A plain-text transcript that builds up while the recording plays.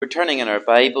turning in our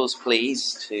Bibles,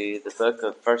 please, to the book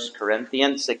of 1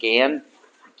 Corinthians again.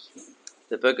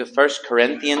 The book of 1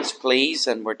 Corinthians, please,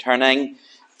 and we're turning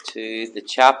to the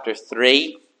chapter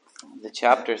 3. The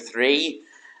chapter 3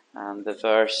 and the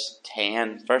verse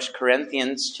 10. 1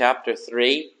 Corinthians chapter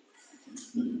 3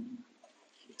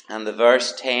 and the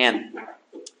verse 10.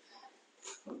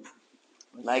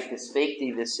 I'd like to speak to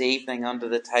you this evening under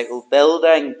the title,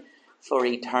 Building for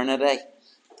Eternity.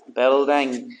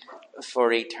 Building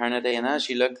for Eternity. And as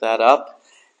you look that up,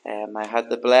 I had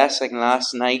the blessing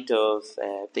last night of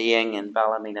being in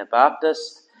Ballymena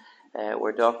Baptist,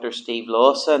 where Dr. Steve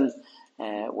Lawson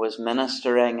was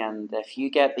ministering. And if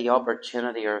you get the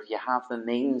opportunity, or if you have the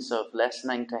means of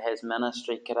listening to his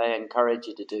ministry, could I encourage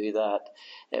you to do that?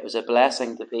 It was a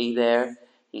blessing to be there.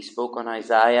 He spoke on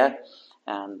Isaiah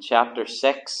and chapter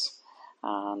 6,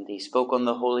 and he spoke on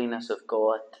the holiness of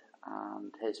God,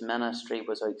 and his ministry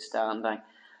was outstanding,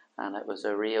 and it was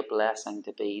a real blessing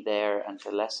to be there and to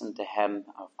listen to him.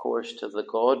 Of course, to the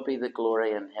God be the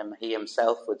glory in him. He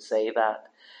himself would say that,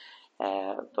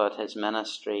 but his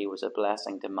ministry was a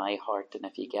blessing to my heart, and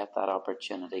if you get that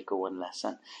opportunity, go and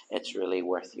listen. It's really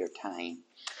worth your time.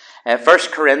 1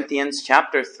 Corinthians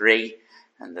chapter 3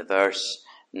 and the verse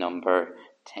number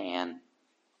 10.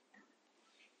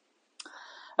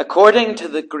 According to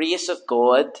the grace of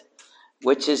God,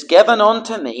 which is given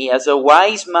unto me as a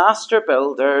wise master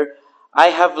builder, I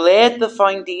have laid the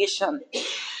foundation,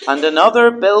 and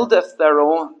another buildeth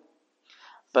thereon.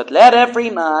 But let every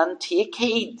man take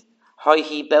heed how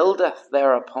he buildeth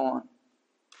thereupon.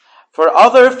 For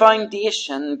other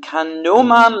foundation can no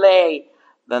man lay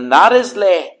than that is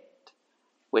laid,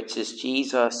 which is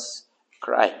Jesus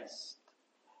Christ.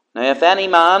 Now if any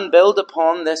man build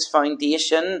upon this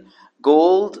foundation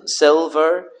gold,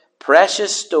 silver,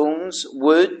 precious stones,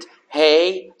 wood,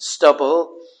 hay,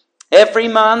 stubble, every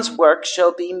man's work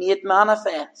shall be made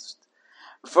manifest.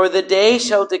 For the day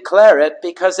shall declare it,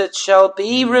 because it shall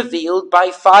be revealed by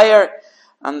fire,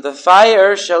 and the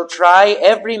fire shall try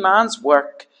every man's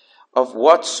work of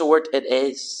what sort it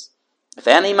is. If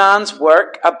any man's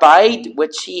work abide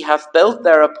which he hath built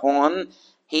thereupon,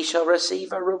 he shall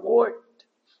receive a reward.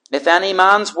 If any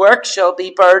man's work shall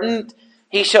be burdened,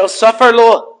 he shall suffer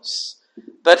loss,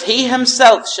 but he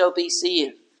himself shall be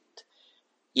saved,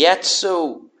 yet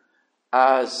so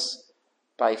as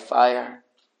by fire.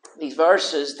 These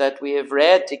verses that we have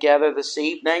read together this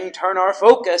evening turn our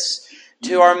focus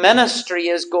to our ministry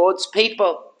as God's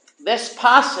people. This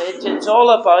passage, it's all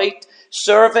about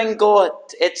serving God.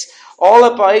 It's all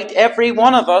about every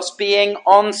one of us being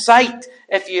on site,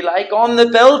 if you like, on the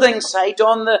building site,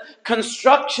 on the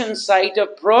construction site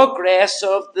of progress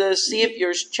of the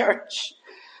Saviour's church.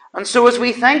 And so as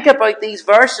we think about these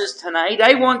verses tonight,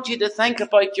 I want you to think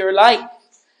about your life.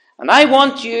 And what I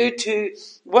want you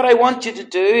to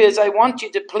do is I want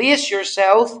you to place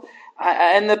yourself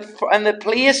in the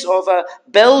place of a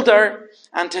builder,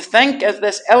 and to think of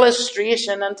this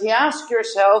illustration and to ask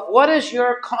yourself, what is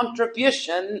your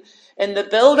contribution in the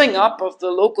building up of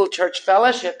the local church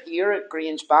fellowship here at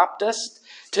Grange Baptist,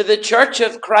 to the Church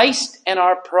of Christ in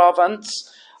our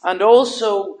province, and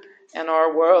also in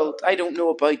our world? I don't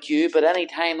know about you, but any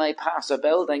time I pass a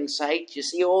building site, you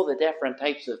see all the different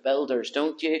types of builders,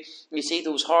 don't you? You see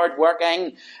those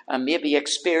hard-working and maybe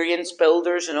experienced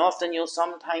builders, and often you'll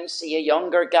sometimes see a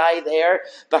younger guy there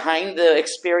behind the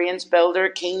experienced builder,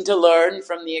 keen to learn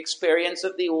from the experience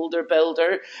of the older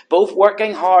builder, both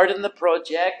working hard in the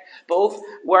project, both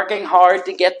working hard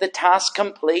to get the task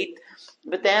complete.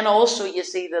 But then also you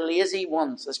see the lazy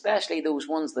ones, especially those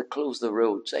ones that close the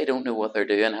roads. They don't know what they're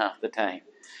doing half the time.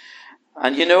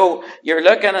 And you know, you're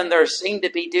looking and they seem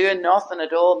to be doing nothing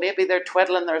at all. Maybe they're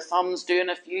twiddling their thumbs, doing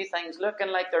a few things, looking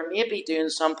like they're maybe doing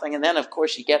something. And then, of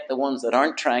course, you get the ones that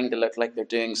aren't trying to look like they're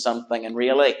doing something, and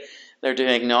really they're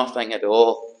doing nothing at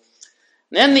all.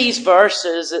 And then these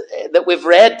verses that we've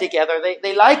read together,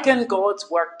 they liken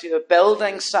God's work to a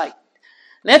building site.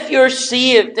 And if you're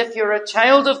saved, if you're a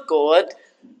child of God,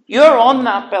 you're on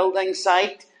that building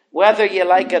site, whether you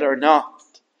like it or not.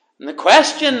 And the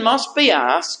question must be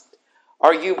asked,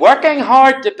 are you working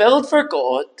hard to build for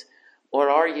God, or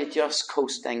are you just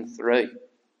coasting through?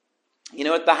 You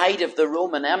know, at the height of the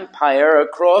Roman Empire,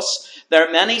 across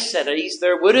their many cities,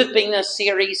 there would have been a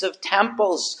series of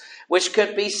temples which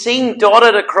could be seen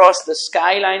dotted across the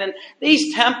skyline. And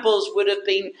these temples would have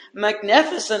been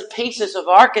magnificent pieces of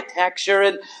architecture,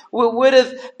 and would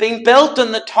have been built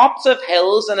on the tops of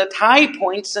hills and at high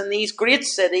points in these great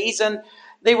cities. And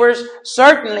They were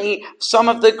certainly some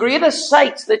of the greatest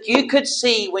sights that you could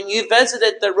see when you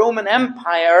visited the Roman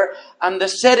Empire and the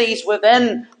cities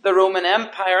within the Roman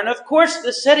Empire. And of course,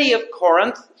 the city of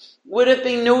Corinth would have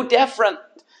been no different.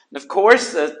 And of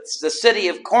course, the city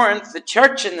of Corinth, the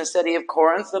church in the city of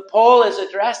Corinth, that Paul is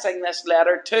addressing this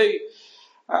letter to.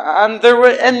 And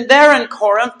there in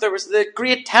Corinth, there was the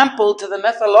great temple to the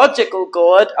mythological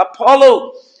god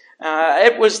Apollo.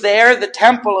 It was there, the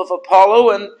temple of Apollo,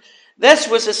 and this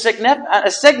was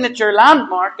a signature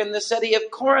landmark in the city of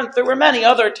Corinth. There were many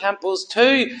other temples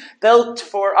too, built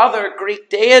for other Greek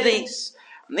deities.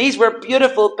 And these were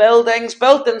beautiful buildings,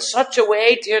 built in such a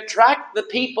way to attract the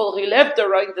people who lived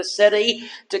around the city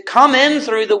to come in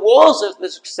through the walls of the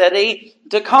city,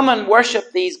 to come and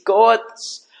worship these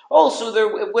gods. Also,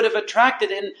 it would have attracted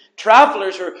in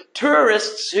travelers or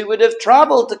tourists who would have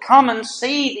traveled to come and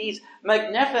see these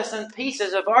magnificent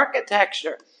pieces of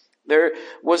architecture. There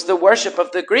was the worship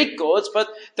of the Greek gods, but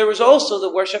there was also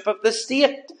the worship of the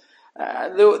state,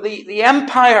 the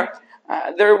empire.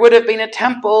 There would have been a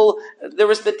temple. There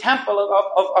was the temple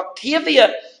of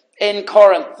Octavia in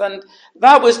Corinth, and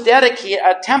that was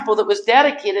a temple that was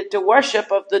dedicated to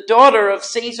worship of the daughter of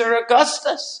Caesar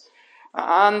Augustus.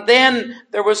 And then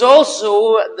there was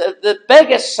also the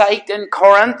biggest site in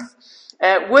Corinth.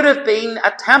 Would have been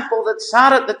a temple that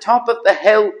sat at the top of the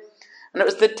hill. And it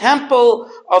was the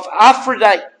temple of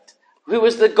Aphrodite, who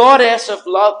was the goddess of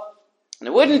love. And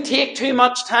it wouldn't take too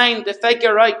much time to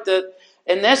figure out that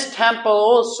in this temple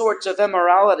all sorts of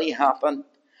immorality happened.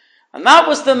 And that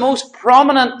was the most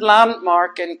prominent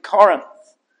landmark in Corinth.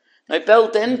 Now,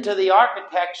 built into the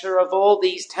architecture of all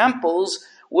these temples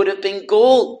would have been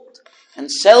gold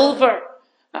and silver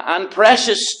and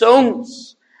precious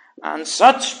stones. And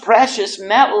such precious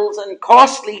metals and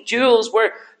costly jewels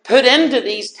were put into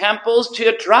these temples to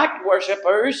attract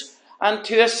worshippers and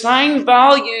to assign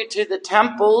value to the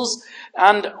temples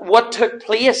and what took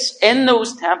place in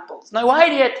those temples. Now, why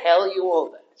do I tell you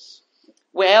all this?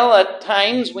 Well, at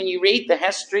times when you read the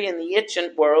history in the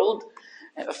ancient world,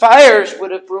 fires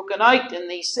would have broken out in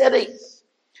these cities.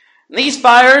 These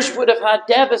fires would have had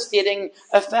devastating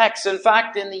effects. In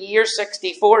fact, in the year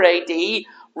 64 AD,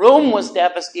 Rome was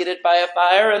devastated by a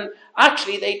fire, and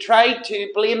actually they tried to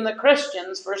blame the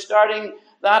Christians for starting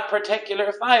that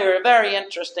particular fire. A very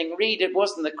interesting read. It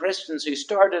wasn't the Christians who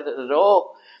started it at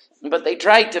all, but they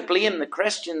tried to blame the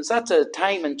Christians. That's a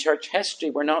time in church history.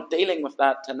 We're not dealing with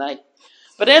that tonight.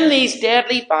 But in these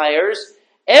deadly fires,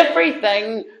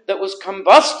 everything that was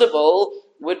combustible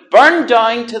would burn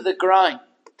down to the ground.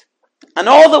 And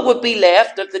all that would be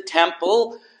left of the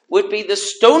temple would be the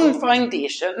stone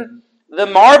foundation, the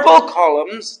marble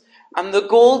columns, and the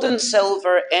gold and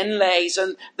silver inlays.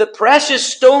 And the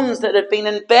precious stones that had been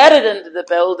embedded into the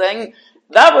building,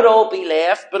 that would all be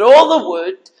left. But all the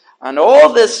wood and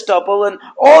all the stubble and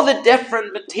all the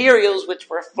different materials which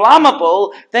were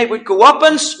flammable, they would go up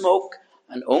in smoke,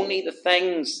 and only the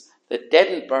things that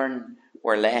didn't burn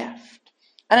were left.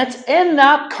 And it's in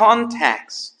that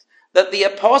context that the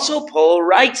Apostle Paul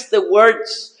writes the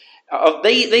words of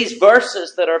these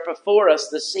verses that are before us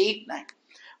this evening.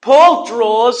 Paul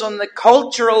draws on the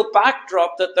cultural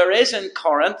backdrop that there is in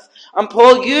Corinth, and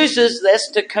Paul uses this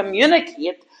to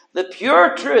communicate the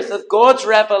pure truth of God's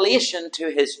revelation to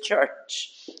his church.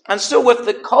 And so with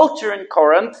the culture in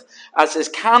Corinth as his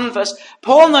canvas,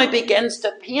 Paul now begins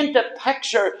to paint a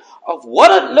picture of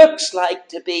what it looks like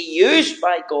to be used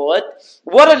by God,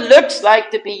 what it looks like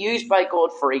to be used by God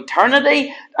for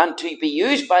eternity, and to be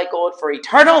used by God for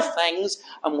eternal things,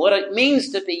 and what it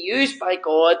means to be used by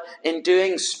God in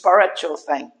doing spiritual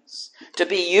things. To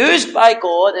be used by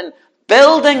God in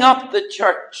building up the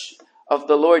church of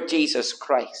the Lord Jesus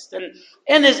Christ. And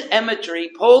in his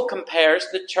imagery, Paul compares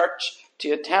the church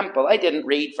to a temple. I didn't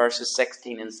read verses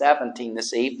 16 and 17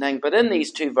 this evening, but in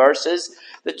these two verses,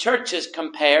 the church is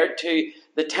compared to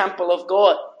the temple of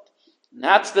God. And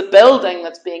that's the building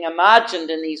that's being imagined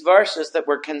in these verses that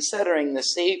we're considering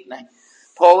this evening.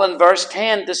 Paul in verse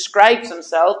 10 describes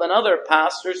himself and other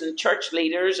pastors and church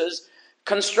leaders as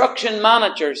construction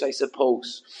managers, I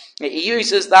suppose. He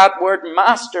uses that word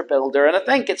master builder, and I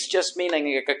think it's just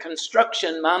meaning like a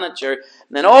construction manager. And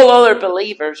then all other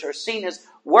believers are seen as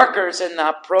workers in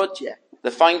that project.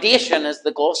 The foundation is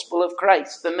the gospel of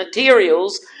Christ. The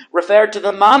materials refer to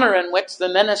the manner in which the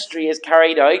ministry is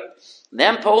carried out.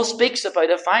 Then Paul speaks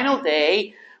about a final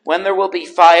day when there will be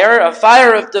fire, a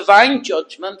fire of divine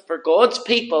judgment for God's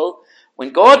people,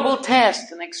 when God will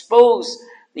test and expose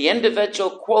the individual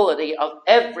quality of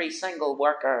every single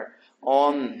worker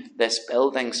on this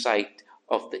building site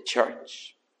of the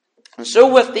church. And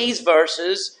so with these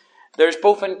verses, there's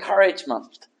both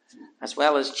encouragement as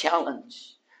well as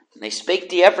challenge. And they speak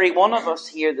to every one of us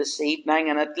here this evening,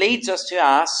 and it leads us to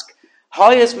ask,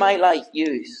 how is my life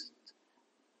used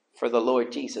for the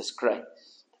Lord Jesus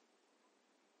Christ?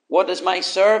 What is my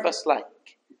service like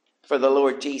for the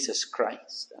Lord Jesus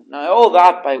Christ? Now, all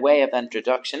that by way of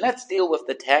introduction. Let's deal with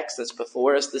the text that's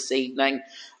before us this evening,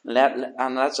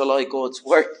 and let's allow God's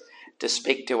word to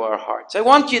speak to our hearts. I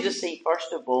want you to see,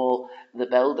 first of all, the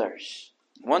builders.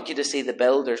 I want you to see the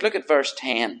builders. Look at verse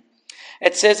 10.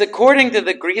 It says, according to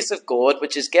the grace of God,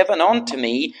 which is given unto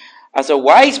me, as a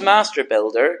wise master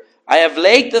builder, I have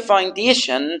laid the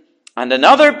foundation, and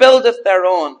another buildeth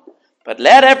thereon. But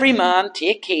let every man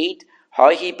take heed how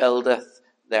he buildeth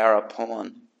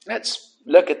thereupon. Let's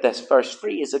look at this verse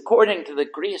 3. Is according to the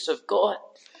grace of God,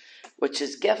 which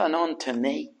is given unto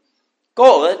me.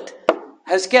 God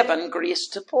has given grace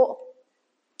to Paul.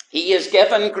 He has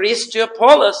given grace to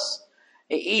Apollos.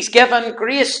 He's given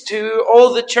grace to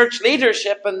all the church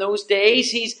leadership in those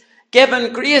days. He's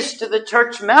given grace to the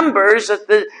church members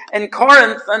in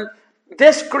Corinth. And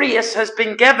this grace has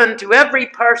been given to every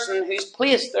person who's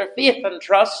placed their faith and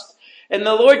trust in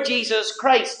the Lord Jesus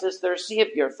Christ as their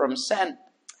Saviour from sin.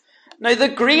 Now, the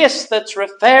grace that's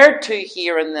referred to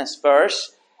here in this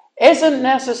verse isn't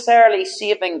necessarily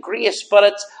saving grace, but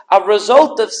it's a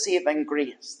result of saving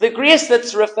grace. The grace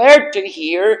that's referred to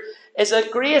here is a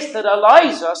grace that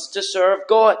allows us to serve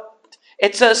God.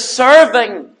 It's a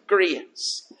serving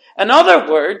grace. In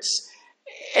other words,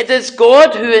 it is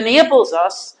God who enables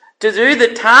us to do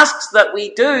the tasks that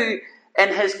we do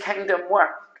in His kingdom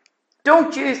work.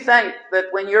 Don't you think that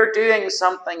when you're doing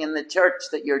something in the church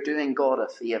that you're doing God a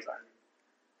favour?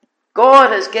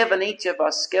 God has given each of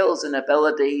us skills and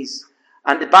abilities,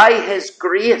 and by His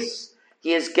grace,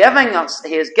 He has given us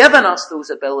those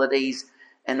abilities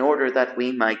in order that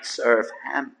we might serve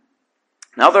Him.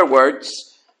 In other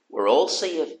words, we're all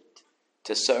saved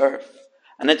to serve.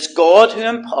 And it's God who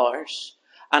empowers,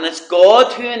 and it's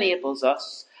God who enables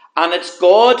us, and it's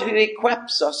God who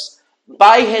equips us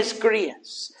by His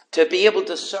grace to be able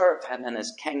to serve Him in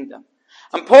His kingdom.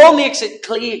 And Paul makes it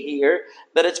clear here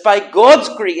that it's by God's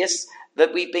grace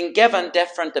that we've been given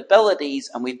different abilities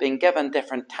and we've been given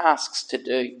different tasks to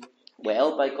do.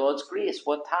 Well, by God's grace,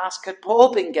 what task had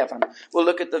Paul been given? We'll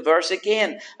look at the verse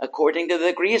again. According to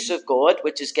the grace of God,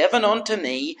 which is given unto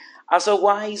me, as a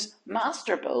wise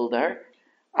master builder,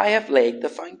 I have laid the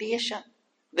foundation.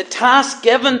 The task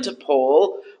given to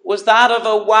Paul was that of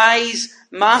a wise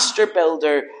master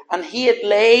builder, and he had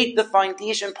laid the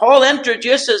foundation. Paul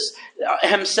introduces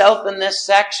himself in this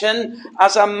section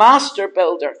as a master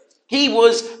builder. He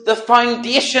was the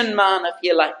foundation man, if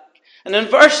you like. And in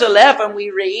verse 11 we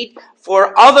read,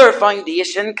 for other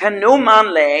foundation can no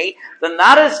man lay than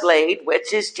that is laid,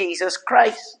 which is Jesus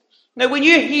Christ. Now, when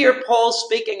you hear Paul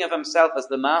speaking of himself as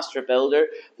the master builder,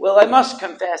 well, I must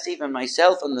confess, even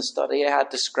myself in the study, I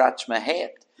had to scratch my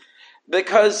head.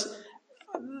 Because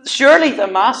surely the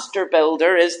master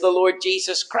builder is the Lord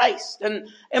Jesus Christ. And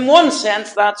in one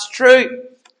sense, that's true.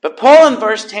 But Paul in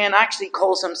verse 10 actually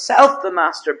calls himself the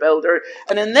master builder.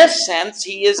 And in this sense,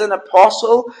 he is an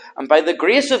apostle. And by the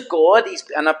grace of God, he's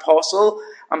an apostle.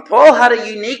 And Paul had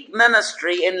a unique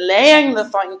ministry in laying the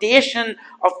foundation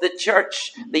of the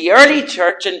church, the early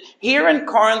church. And here in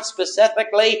Corinth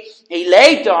specifically, he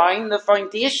laid down the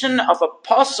foundation of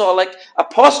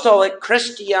apostolic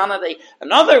Christianity.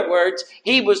 In other words,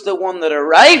 he was the one that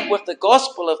arrived with the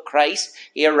gospel of Christ.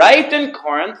 He arrived in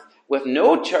Corinth with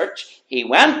no church. He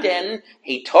went in,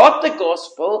 he taught the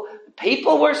gospel,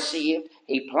 people were saved,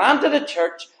 he planted a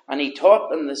church, and he taught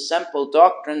them the simple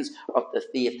doctrines of the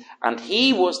faith. And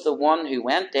he was the one who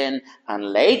went in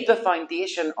and laid the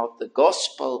foundation of the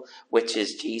gospel, which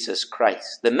is Jesus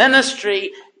Christ. The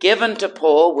ministry given to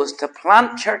Paul was to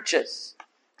plant churches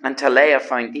and to lay a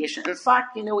foundation. In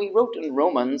fact, he wrote in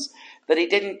Romans that he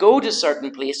didn't go to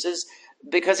certain places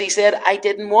because he said, I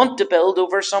didn't want to build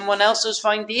over someone else's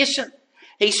foundation.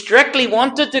 He strictly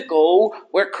wanted to go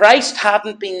where Christ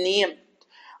hadn't been named.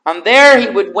 And there he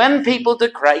would win people to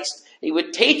Christ. He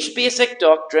would teach basic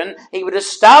doctrine. He would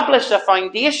establish a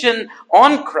foundation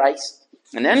on Christ.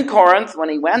 And in Corinth, when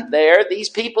he went there, these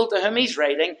people to whom he's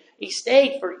writing, he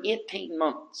stayed for 18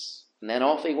 months. And then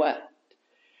off he went.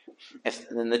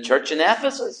 In the church in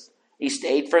Ephesus, he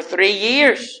stayed for 3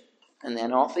 years. And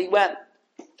then off he went.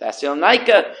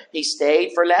 Thessalonica, he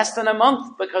stayed for less than a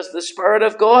month because the Spirit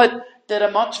of God did a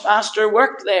much faster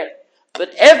work there.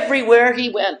 But everywhere he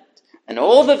went, in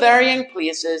all the varying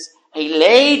places, he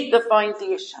laid the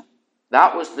foundation.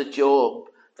 That was the job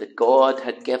that God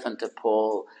had given to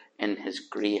Paul in his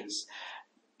grace.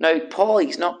 Now, Paul,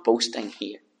 he's not boasting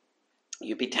here.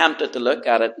 You'd be tempted to look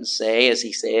at it and say, as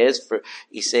he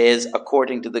says,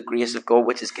 according to the grace of God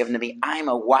which is given to me, I'm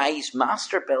a wise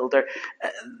master builder.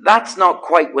 That's not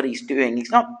quite what he's doing.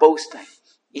 He's not boasting.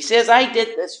 He says, I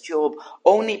did this job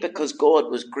only because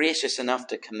God was gracious enough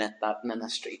to commit that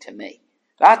ministry to me.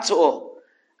 That's all.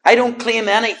 I don't claim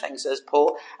anything, says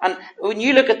Paul. And when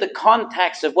you look at the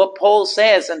context of what Paul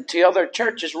says and to other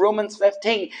churches, Romans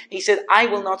 15, he said, I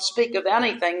will not speak of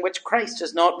anything which Christ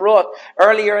has not wrought.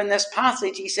 Earlier in this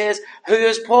passage, he says, who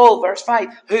is Paul? Verse 5.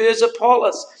 Who is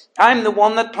Apollos? I'm the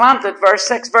one that planted. Verse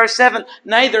 6, verse 7.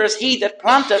 Neither is he that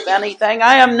planteth anything.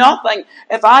 I am nothing.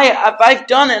 If I've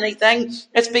done anything,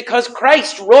 it's because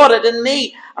Christ wrought it in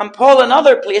me. And Paul in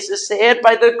other places said,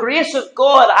 by the grace of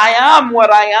God, I am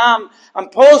what I am.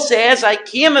 And Paul says, I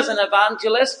came as an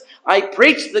evangelist, I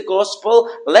preached the gospel,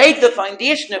 laid the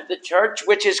foundation of the church,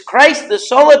 which is Christ the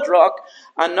solid rock,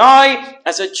 and now,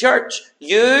 as a church,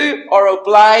 you are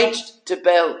obliged to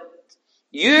build.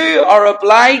 You are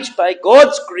obliged by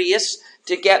God's grace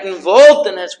to get involved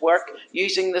in his work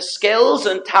using the skills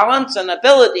and talents and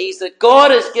abilities that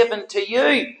God has given to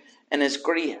you in his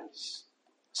grace.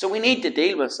 So we need to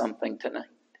deal with something tonight.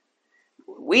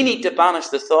 We need to banish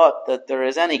the thought that there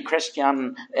is any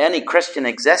Christian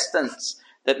existence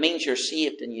that means you're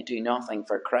saved and you do nothing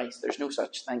for Christ. There's no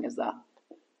such thing as that.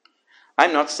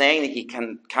 I'm not saying that you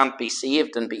can't be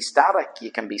saved and be static.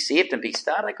 You can be saved and be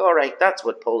static. All right, that's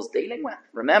what Paul's dealing with.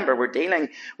 Remember, we're dealing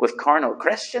with carnal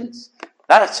Christians.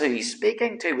 That's who he's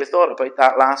speaking to. We thought about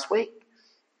that last week.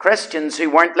 Christians who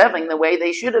weren't living the way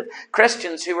they should have.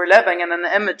 Christians who were living in an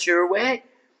immature way.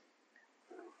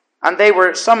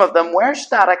 And some of them were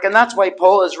static, and that's why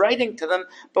Paul is writing to them.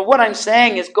 But what I'm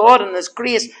saying is God in his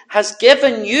grace has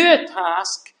given you a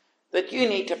task that you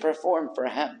need to perform for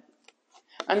him.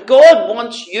 And God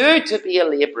wants you to be a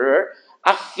labourer,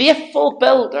 a faithful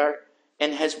builder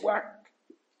in his work.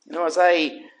 You know, as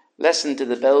I listened to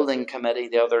the building committee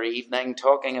the other evening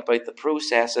talking about the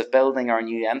process of building our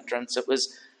new entrance, it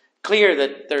was clear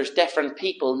that there's different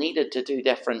people needed to do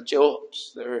different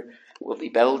jobs. There will be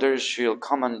builders who will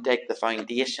come and dig the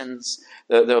foundations.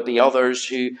 There'll be others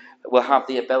who will have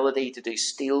the ability to do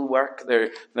steel work.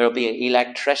 There'll be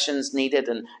electricians needed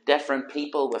and different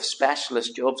people with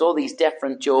specialist jobs. All these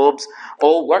different jobs,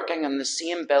 all working in the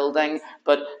same building,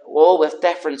 but all with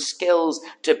different skills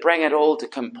to bring it all to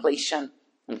completion.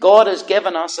 And God has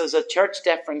given us as a church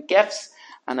different gifts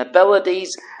and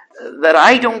abilities that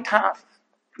I don't have.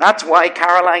 That's why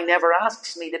Caroline never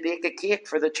asks me to bake a cake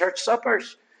for the church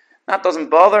suppers. That doesn't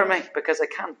bother me because I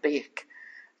can't bake.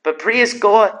 But praise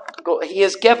God, he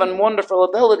has given wonderful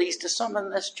abilities to some in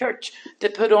this church to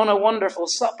put on a wonderful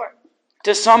supper.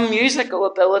 To some musical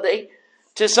ability,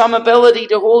 to some ability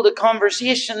to hold a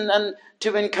conversation and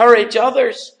to encourage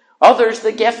others. Others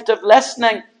the gift of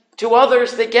listening. To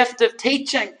others the gift of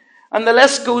teaching. And the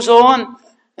list goes on.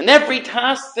 And every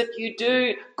task that you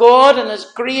do, God in his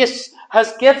grace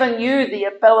has given you the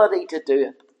ability to do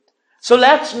it. So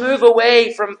let's move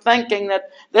away from thinking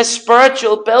that this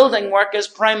spiritual building work is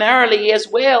primarily as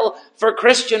well for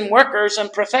Christian workers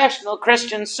and professional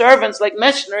Christian servants like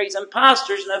missionaries and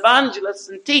pastors and evangelists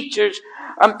and teachers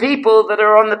and people that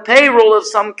are on the payroll of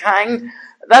some kind.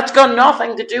 That's got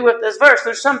nothing to do with this verse.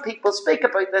 There's some people speak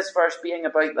about this verse being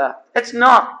about that. It's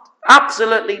not.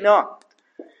 Absolutely not.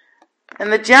 In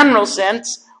the general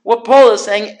sense, what Paul is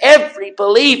saying, every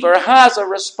believer has a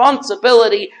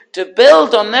responsibility to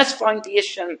build on this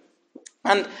foundation.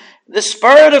 And the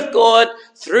Spirit of God,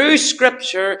 through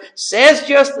Scripture, says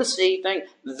just this evening,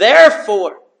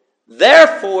 therefore,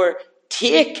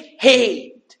 take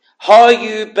heed how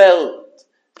you build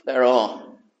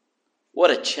thereon. What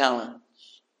a challenge.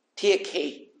 Take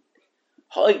heed.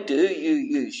 How do you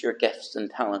use your gifts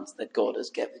and talents that God has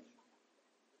given you?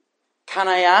 Can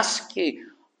I ask you,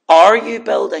 are you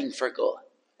building for God?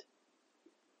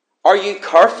 Are you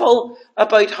careful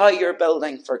about how you're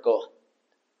building for God?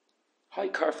 How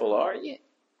careful are you?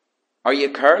 Are you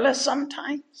careless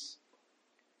sometimes?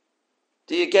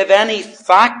 Do you give any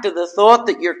thought to the thought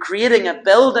that you're creating a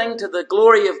building to the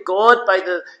glory of God by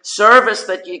the service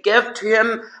that you give to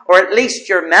him, or at least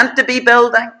you're meant to be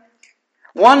building?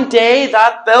 One day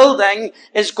that building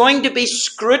is going to be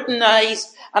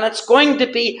scrutinized and it's going to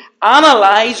be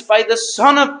analyzed by the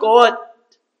Son of God.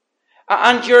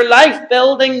 And your life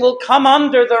building will come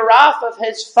under the wrath of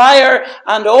his fire,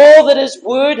 and all that is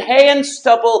wood, hay, and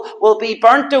stubble will be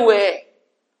burnt away.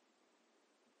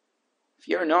 If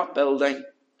you're not building,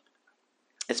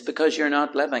 it's because you're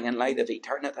not living in light of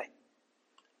eternity.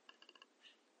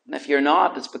 And if you're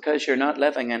not, it's because you're not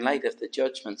living in light of the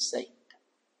judgment seat.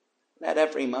 Let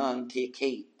every man take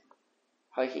heed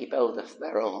how he buildeth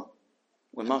thereon.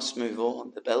 We must move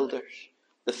on. The builders,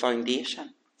 the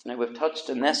foundation. Now we've touched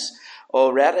on this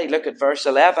already. Look at verse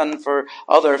 11. For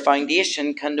other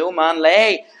foundation can no man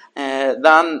lay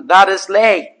than that is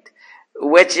laid,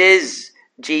 which is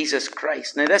Jesus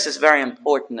Christ. Now this is very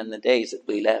important in the days that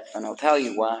we live, and I'll tell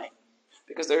you why.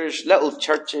 Because there's little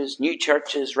churches, new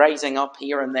churches rising up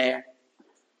here and there.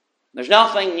 There's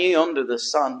nothing new under the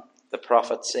sun, the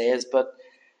prophet says, but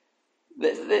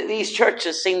these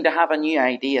churches seem to have a new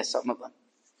idea, some of them.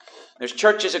 There's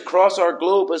churches across our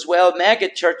globe as well, mega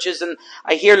churches, and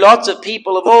I hear lots of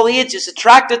people of all ages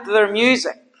attracted to their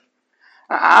music.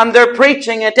 And they're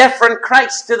preaching a different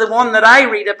Christ to the one that I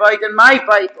read about in my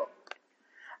Bible.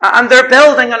 And they're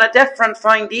building on a different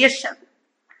foundation.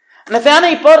 And if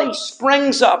anybody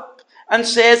springs up and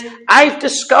says, I've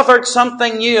discovered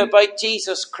something new about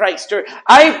Jesus Christ, or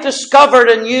I've discovered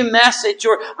a new message,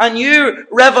 or a new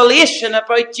revelation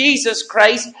about Jesus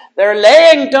Christ, they're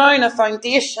laying down a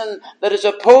foundation that is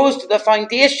opposed to the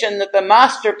foundation that the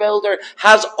master builder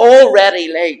has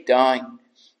already laid down,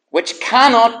 which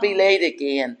cannot be laid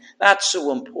again. That's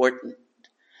so important.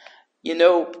 You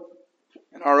know,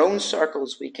 in our own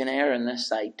circles we can err on this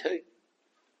side too.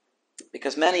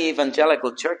 Because many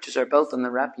evangelical churches are built on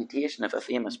the reputation of a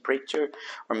famous preacher,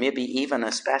 or maybe even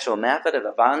a special method of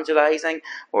evangelizing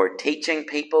or teaching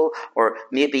people, or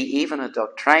maybe even a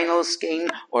doctrinal scheme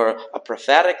or a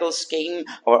prophetical scheme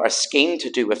or a scheme to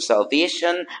do with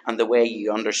salvation and the way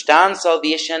you understand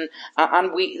salvation.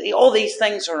 And all these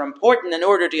things are important in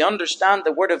order to understand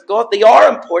the Word of God. They are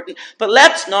important, but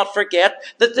let's not forget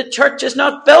that the church is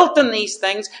not built on these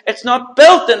things. It's not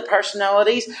built on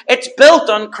personalities. It's built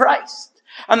on Christ.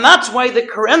 And that's why the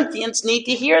Corinthians need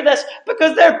to hear this,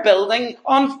 because they're building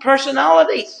on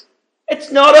personalities.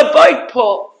 It's not about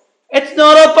Paul. It's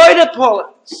not about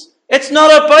Apollos. It's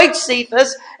not about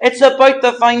Cephas. It's about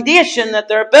the foundation that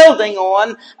they're building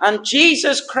on. And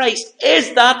Jesus Christ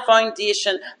is that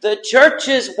foundation. The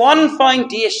church's one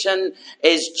foundation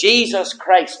is Jesus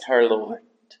Christ, her Lord.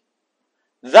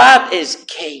 That is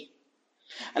key.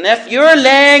 And if you're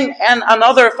laying in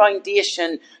another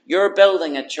foundation, you're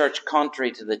building a church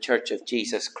contrary to the church of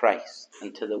Jesus Christ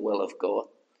and to the will of God.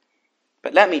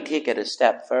 But let me take it a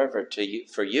step further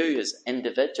for you as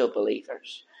individual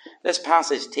believers. This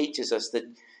passage teaches us that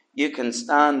you can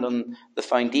stand on the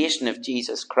foundation of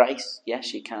Jesus Christ.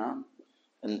 Yes, you can.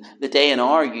 And the day and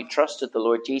hour you trusted the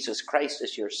Lord Jesus Christ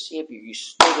as your Savior, you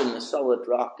stood in the solid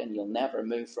rock, and you'll never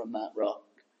move from that rock.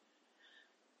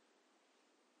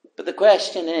 But the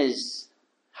question is,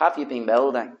 have you been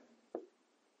building?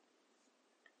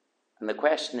 And the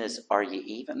question is, are you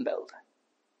even building?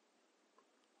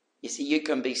 You see, you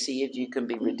can be saved, you can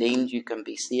be redeemed, you can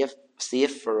be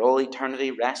safe for all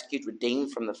eternity, rescued,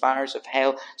 redeemed from the fires of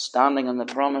hell, standing on the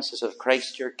promises of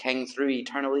Christ your King through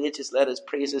eternal ages. Let his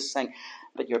praises sing.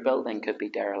 But your building could be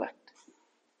derelict.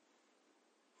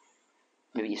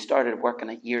 Maybe you started working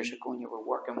it years ago and you were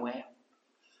working well.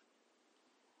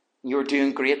 You were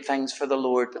doing great things for the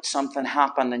Lord, but something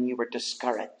happened and you were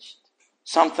discouraged.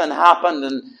 Something happened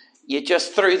and you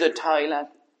just threw the towel in.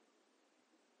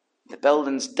 The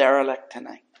building's derelict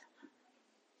tonight.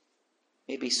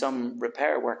 Maybe some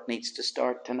repair work needs to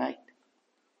start tonight.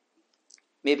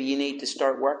 Maybe you need to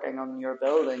start working on your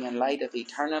building in light of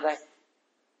eternity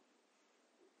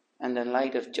and in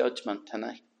light of judgment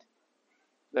tonight.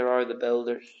 There are the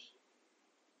builders.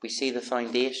 We see the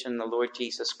foundation, the Lord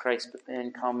Jesus Christ, but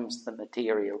then comes the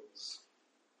materials.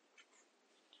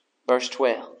 Verse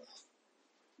 12.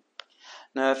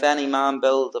 Now if any man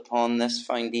build upon this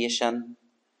foundation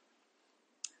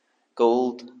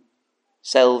gold,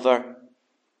 silver,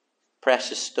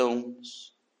 precious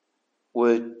stones,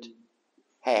 wood,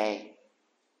 hay,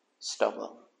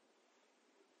 stubble.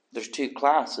 There's two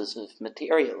classes of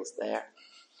materials there.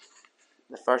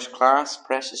 The first class,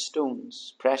 precious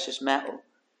stones, precious metal.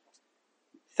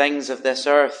 Things of this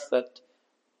earth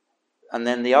and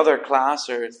then the other class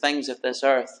are things of this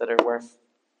earth that are worth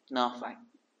nothing.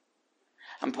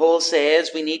 And Paul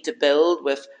says we need to build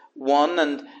with one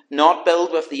and not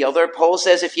build with the other. Paul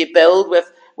says if you build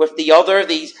with the other,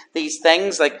 these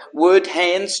things like wood,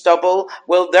 hay and stubble,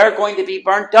 well, they're going to be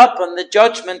burnt up on the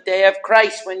judgment day of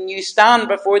Christ when you stand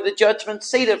before the judgment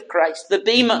seat of Christ, the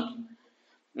bema.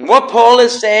 And what Paul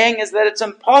is saying is that it's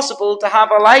impossible to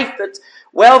have a life that's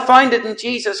well-founded in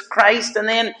Jesus Christ and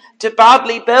then to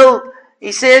badly build.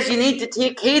 He says you need to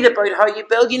take heed about how you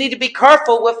build. You need to be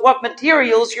careful with what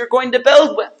materials you're going to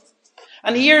build with.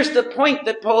 And here's the point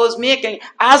that Paul is making.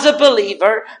 As a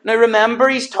believer, now remember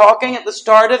he's talking at the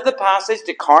start of the passage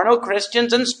to carnal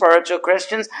Christians and spiritual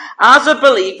Christians. As a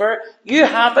believer, you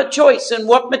have a choice in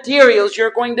what materials you're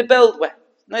going to build with.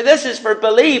 Now this is for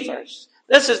believers.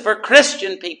 This is for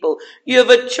Christian people. You have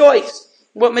a choice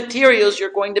what materials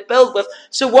you're going to build with.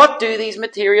 So what do these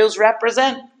materials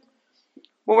represent?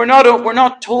 Well, we're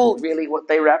not told really what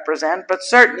they represent, but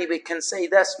certainly we can say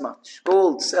this much.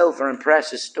 Gold, silver, and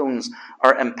precious stones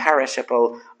are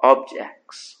imperishable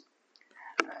objects.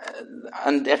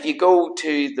 And if you go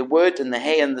to the wood and the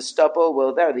hay and the stubble,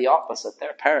 well, they're the opposite.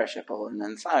 They're perishable, and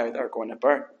in fire they're going to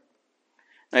burn.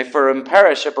 Now, for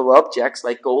imperishable objects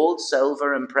like gold,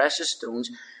 silver, and precious stones,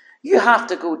 you have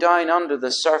to go down under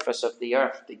the surface of the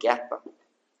earth to get them.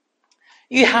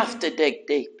 You have to dig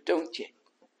deep, don't you?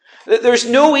 There's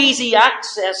no easy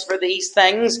access for these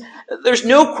things. There's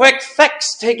no quick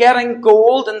fix to getting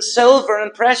gold and silver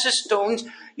and precious stones.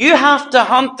 You have to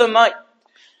hunt them out.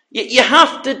 You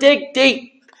have to dig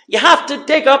deep. You have to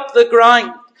dig up the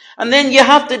ground. And then you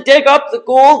have to dig up the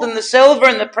gold and the silver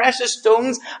and the precious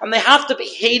stones, and they have to be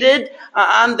heated,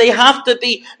 and they have to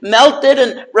be melted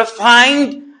and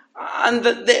refined, and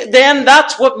then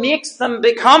that's what makes them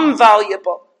become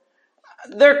valuable.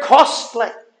 They're costly,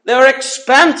 they're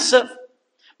expensive,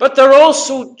 but they're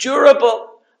also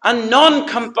durable and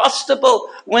non-combustible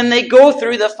when they go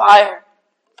through the fire.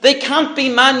 They can't be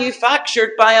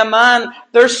manufactured by a man.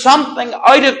 There's something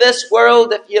out of this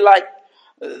world, if you like.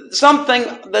 Something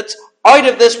that's out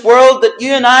of this world that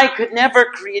you and I could never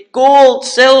create. Gold,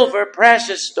 silver,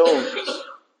 precious stones.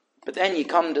 But then you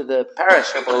come to the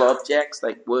perishable objects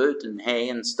like wood and hay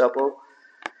and stubble.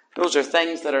 Those are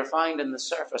things that are found in the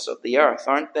surface of the earth,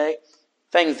 aren't they?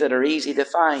 Things that are easy to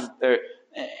find.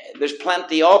 There's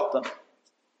plenty of them.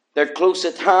 They're close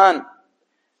at hand.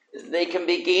 They can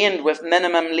be gained with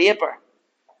minimum labour.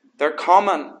 They're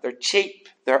common. They're cheap.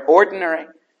 They're ordinary.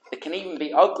 They can even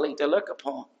be ugly to look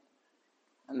upon.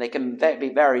 And they can be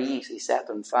very easily set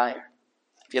on fire.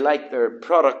 If you like, they're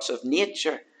products of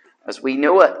nature as we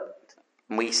know it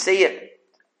and we see it.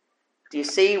 Do you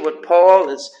see what Paul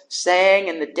is saying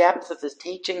in the depth of his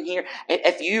teaching here?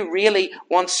 If you really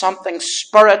want something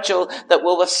spiritual that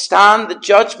will withstand the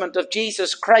judgment of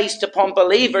Jesus Christ upon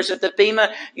believers at the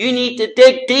Bema, you need to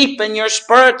dig deep in your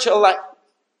spiritual life.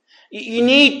 You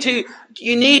need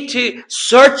to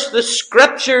search the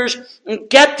scriptures and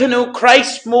get to know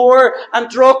Christ more and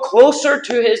draw closer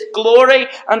to his glory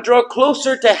and draw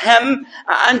closer to him.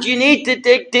 And you need to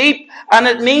dig deep. And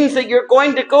it means that you're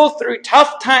going to go through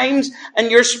tough times in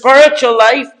your spiritual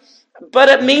life. But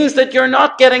it means that you're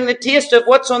not getting the taste of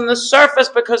what's on the surface,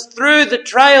 because through the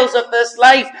trials of this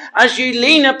life, as you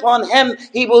lean upon him,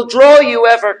 he will draw you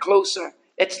ever closer.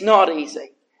 It's not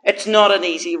easy. It's not an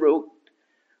easy road.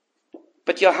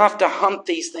 But you'll have to hunt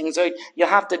these things out. You'll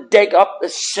have to dig up the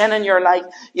sin in your life.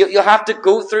 You'll have to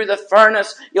go through the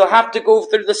furnace. You'll have to go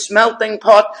through the smelting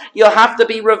pot. You'll have to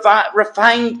be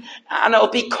refined. And it'll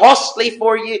be costly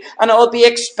for you. And it'll be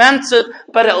expensive.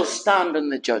 But it'll stand on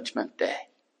the judgment day.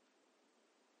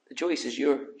 The choice is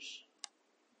yours.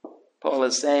 Paul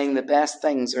is saying the best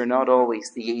things are not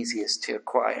always the easiest to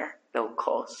acquire. They'll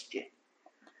cost you.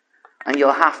 And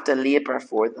you'll have to labour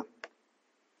for them.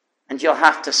 And you'll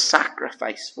have to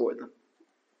sacrifice for them.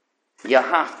 You'll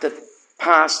have to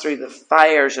pass through the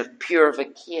fires of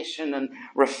purification and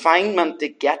refinement to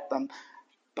get them.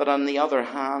 But on the other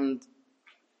hand,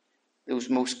 those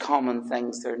most common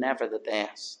things, they're never the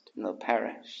best. And they'll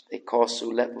perish. They cost so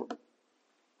little.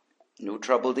 No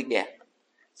trouble to get.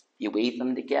 You weave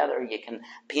them together. You can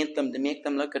paint them to make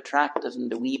them look attractive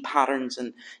and the wee patterns,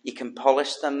 and you can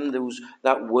polish them,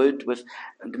 that wood,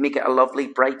 to make it a lovely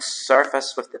bright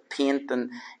surface with the paint.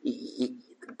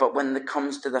 But when it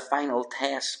comes to the final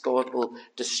test, God will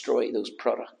destroy those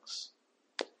products.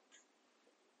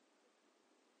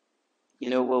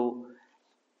 We'll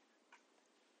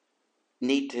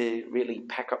need to really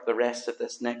pick up the rest of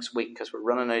this next week because we're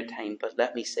running out of time. But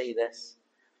let me say this.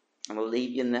 And we'll leave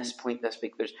you in this point this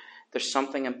week. There's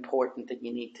something important that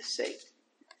you need to see.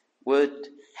 Wood,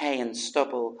 hay, and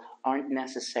stubble aren't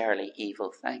necessarily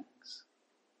evil things.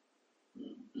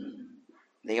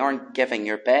 They aren't giving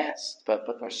your best, but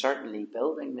they're certainly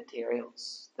building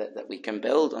materials that we can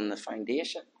build on the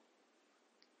foundation.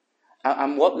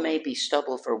 And what may be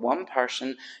stubble for one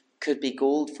person could be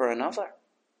gold for another.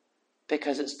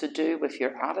 Because it's to do with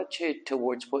your attitude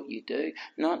towards what you do,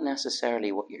 not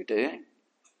necessarily what you're doing.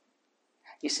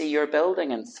 You see, you're building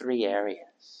in 3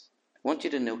 areas. I want you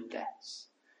to note this.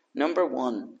 Number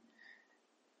one,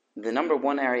 the number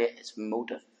one area is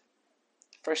motive.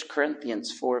 1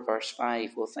 Corinthians 4 verse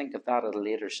 5, we'll think of that at a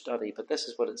later study, but this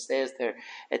is what it says there.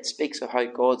 It speaks of how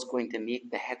God's going to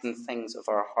make the hidden things of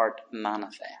our heart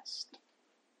manifest.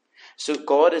 So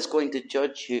God is going to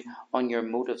judge you on your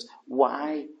motives.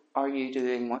 Why are you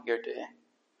doing what you're doing?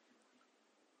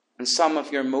 And some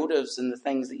of your motives and the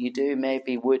things that you do may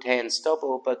be wood, hay and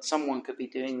stubble, but someone could be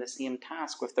doing the same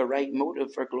task with the right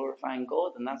motive for glorifying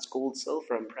God, and that's gold,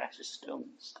 silver and precious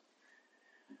stones.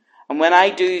 And when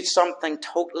I do something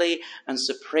totally and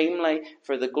supremely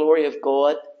for the glory of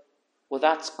God, well,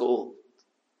 that's gold.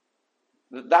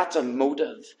 That's a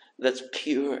motive that's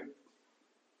pure.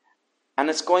 And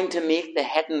it's going to make the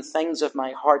hidden things of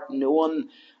my heart known.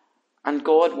 And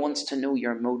God wants to know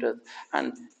your motive.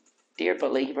 And dear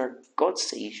believer, God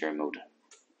sees your motive.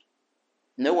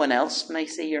 No one else may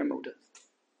see your motive,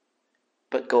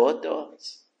 but God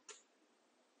does.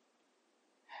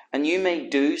 And you may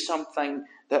do something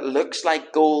that looks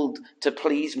like gold to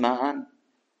please man,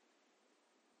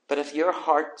 but if your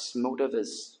heart's motive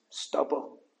is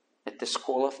stubble, it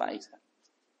disqualifies it.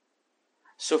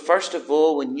 So first of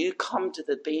all, when you come to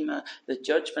the bema, the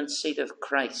judgment seat of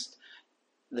Christ,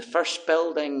 the first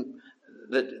building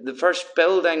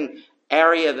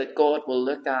area that God will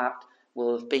look at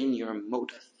will have been your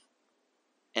motive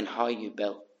in how you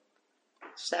build.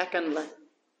 Secondly,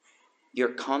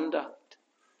 your conduct.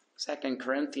 2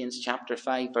 Corinthians chapter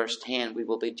 5 verse 10, we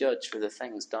will be judged for the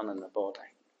things done in the body.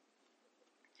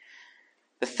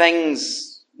 The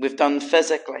things we've done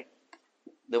physically,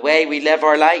 the way we live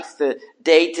our life, the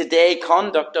day-to-day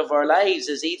conduct of our lives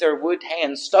is either wood, hay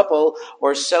and stubble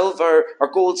or silver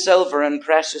or gold, silver and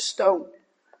precious stone.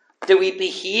 Do we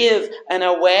behave in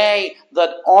a way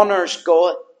that honours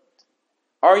God?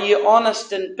 Are you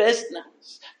honest in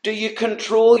business? Do you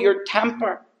control your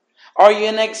temper? Are you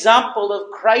an example of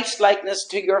Christ-likeness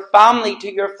to your family,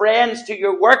 to your friends, to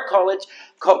your work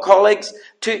colleagues,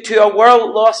 to a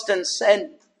world lost in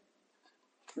sin?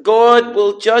 God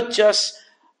will judge us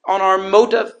on our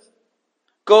motive.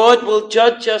 God will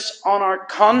judge us on our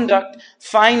conduct.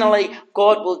 Finally,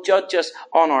 God will judge us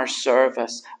on our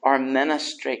service, our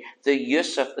ministry, the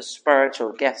use of the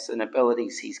spiritual gifts and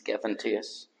abilities He's given to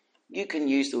us. You can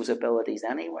use those abilities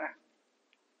anywhere.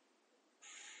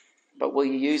 But will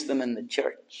you use them in the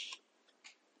church?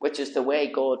 Which is the way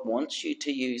God wants you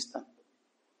to use them.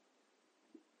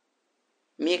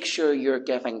 Make sure you're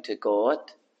giving to God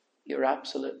your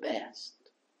absolute best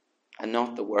and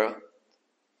not the world.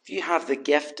 If you have the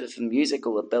gift of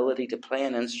musical ability to play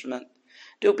an instrument,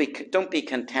 don't be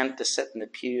content to sit in the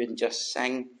pew and just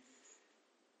sing.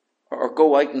 Or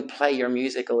go out and play your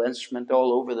musical instrument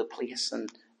all over the place and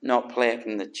not play it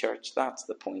in the church. That's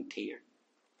the point here.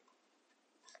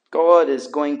 God is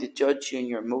going to judge you in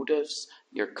your motives,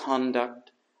 your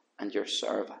conduct, and your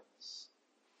service.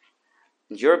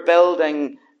 And you're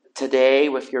building today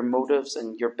with your motives,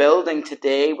 and you're building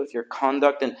today with your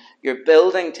conduct, and you're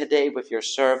building today with your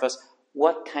service.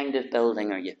 What kind of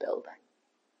building are you building?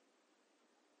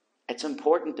 It's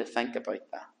important to think about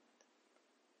that.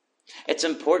 It's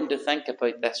important to think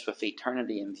about this with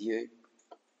eternity in view.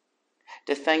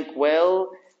 To think,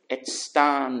 will it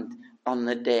stand on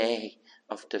the day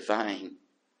of divine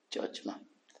judgment?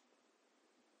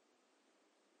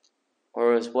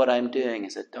 Or is what I'm doing,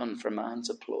 is it done for man's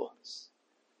applause?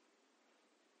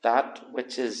 That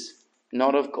which is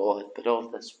not of God, but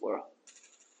of this world,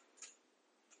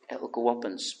 it'll go up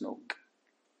in smoke.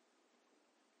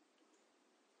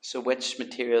 So which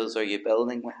materials are you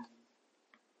building with?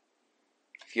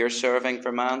 If you're serving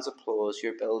for man's applause,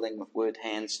 you're building with wood,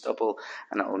 hay and stubble,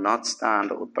 and it will not stand,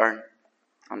 it will burn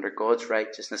under God's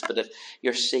righteousness. But if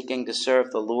you're seeking to serve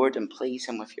the Lord and please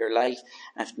Him with your life,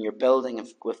 and if you're building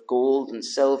with gold and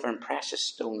silver and precious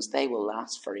stones, they will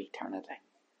last for eternity.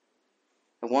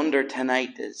 I wonder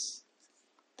tonight, is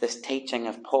this teaching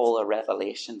of Paul a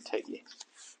revelation to you?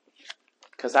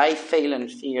 Because I feel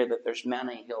and fear that there's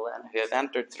many who have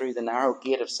entered through the narrow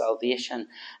gate of salvation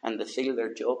and they feel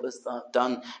their job is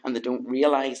done, and they don't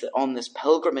realise that on this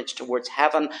pilgrimage towards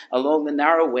heaven along the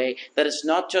narrow way, that it's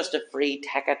not just a free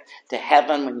ticket to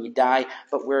heaven when you die,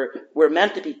 but we're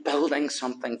meant to be building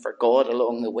something for God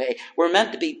along the way. We're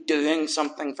meant to be doing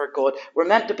something for God. We're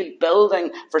meant to be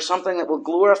building for something that will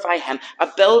glorify Him, a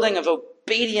building of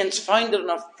obedience founded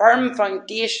on a firm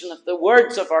foundation of the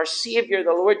words of our Saviour, the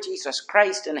Lord Jesus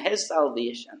Christ, and His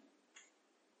salvation.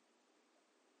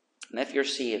 And if you're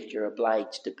saved, you're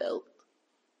obliged to build.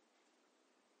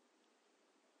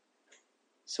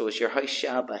 So is your house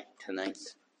shabby tonight?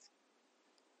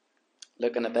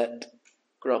 Looking a bit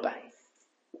grubby?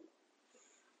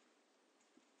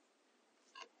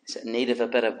 Is it in need of a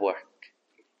bit of work?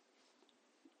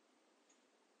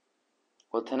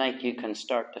 Well, tonight you can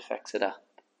start to fix it up.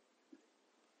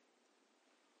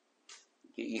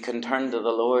 You can turn to the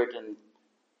Lord and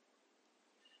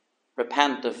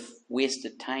repent of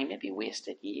wasted time, maybe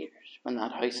wasted years, when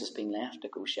that house has been left to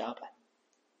go shabby.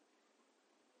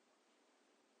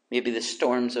 Maybe the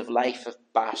storms of life have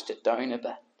bashed it down a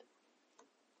bit.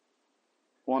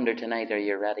 Wonder tonight, are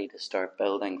you ready to start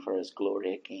building for His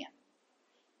glory again?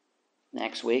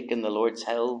 Next week in the Lord's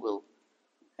will,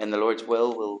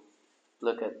 we'll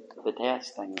look at the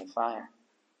testing, the fire,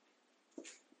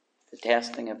 the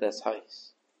testing of this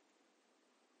house.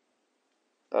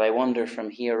 But I wonder from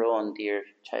here on, dear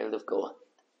child of God,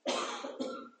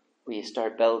 will you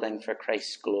start building for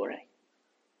Christ's glory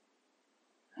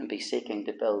and be seeking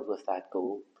to build with that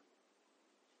gold,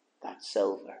 that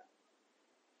silver,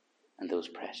 and those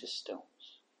precious stones?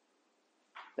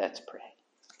 Let's pray.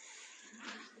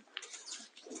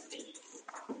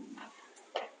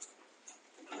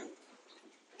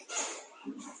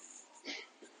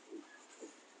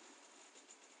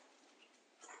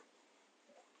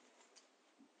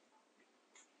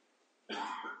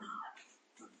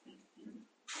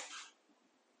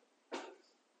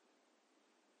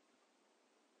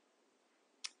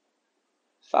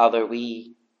 Father,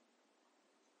 we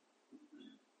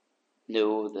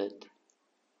know that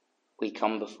we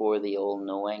come before the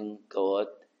all-knowing God,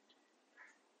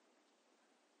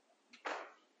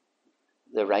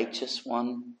 the righteous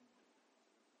one,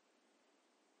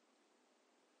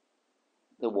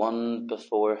 the one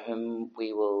before whom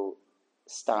we will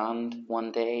stand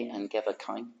one day and give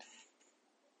account.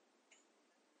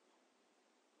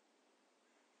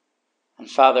 And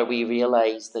Father, we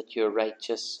realize that your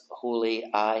righteous, holy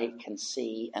eye can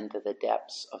see into the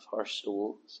depths of our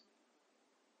souls,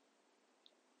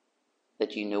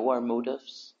 that you know our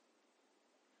motives,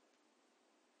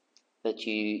 that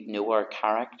you know our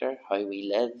character, how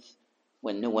we live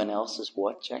when no one else is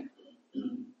watching.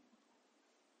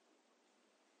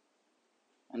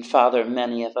 And Father,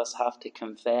 many of us have to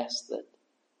confess that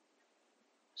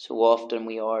so often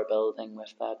we are building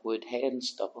with that wood, hay and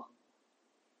stubble.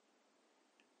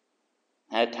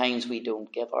 At times we don't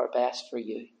give our best for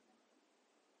you.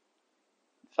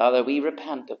 Father, we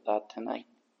repent of that tonight.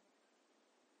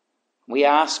 We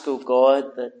ask, O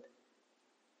God, that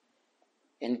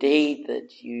indeed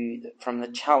that you, from the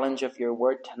challenge of your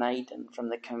word tonight and from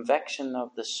the conviction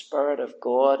of the Spirit of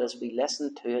God as we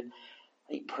listen to it,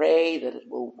 I pray that it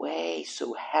will weigh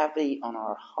so heavy on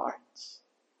our hearts.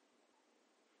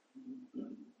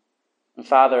 And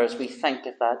Father, as we think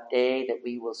of that day that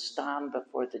we will stand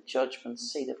before the judgment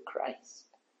seat of Christ,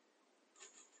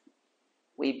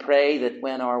 we pray that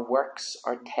when our works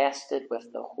are tested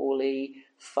with the holy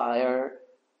fire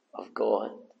of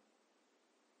God,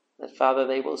 that, Father,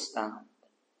 they will stand.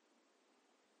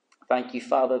 Thank you,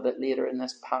 Father, that later in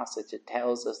this passage it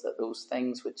tells us that those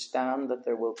things which stand, that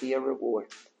there will be a reward.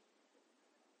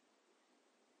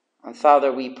 And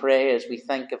Father, we pray as we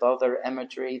think of other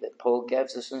imagery that Paul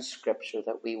gives us in Scripture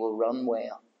that we will run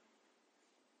well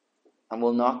and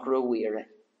will not grow weary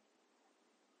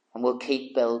and will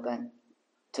keep building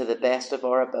to the best of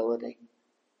our ability.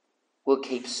 We'll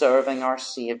keep serving our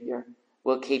Saviour.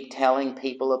 We'll keep telling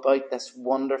people about this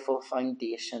wonderful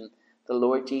foundation, the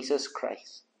Lord Jesus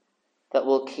Christ, that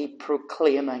will keep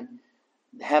proclaiming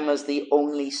Him as the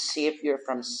only Saviour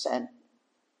from sin.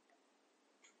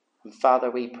 And Father,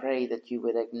 we pray that you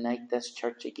would ignite this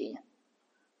church again.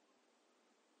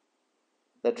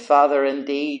 That, Father,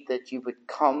 indeed, that you would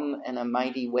come in a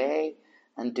mighty way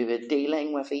and do a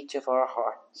dealing with each of our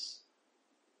hearts.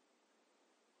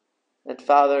 That,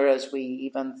 Father, as we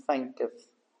even think of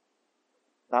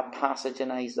that passage in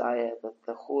Isaiah, that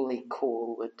the holy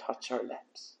coal would touch our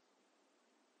lips.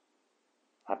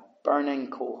 A burning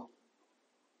coal.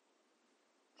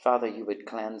 Father, you would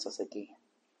cleanse us again.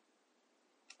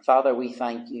 Father, we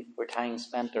thank you for time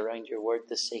spent around your word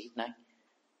this evening.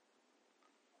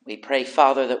 We pray,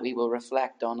 Father, that we will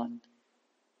reflect on it.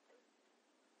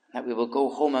 That we will go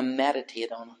home and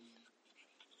meditate on it.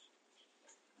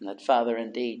 And that, Father,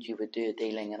 indeed, you would do a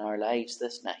dealing in our lives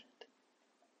this night.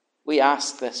 We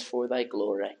ask this for thy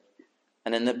glory.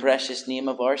 And in the precious name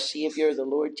of our Saviour, the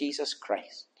Lord Jesus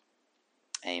Christ.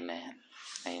 Amen.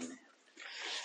 Amen.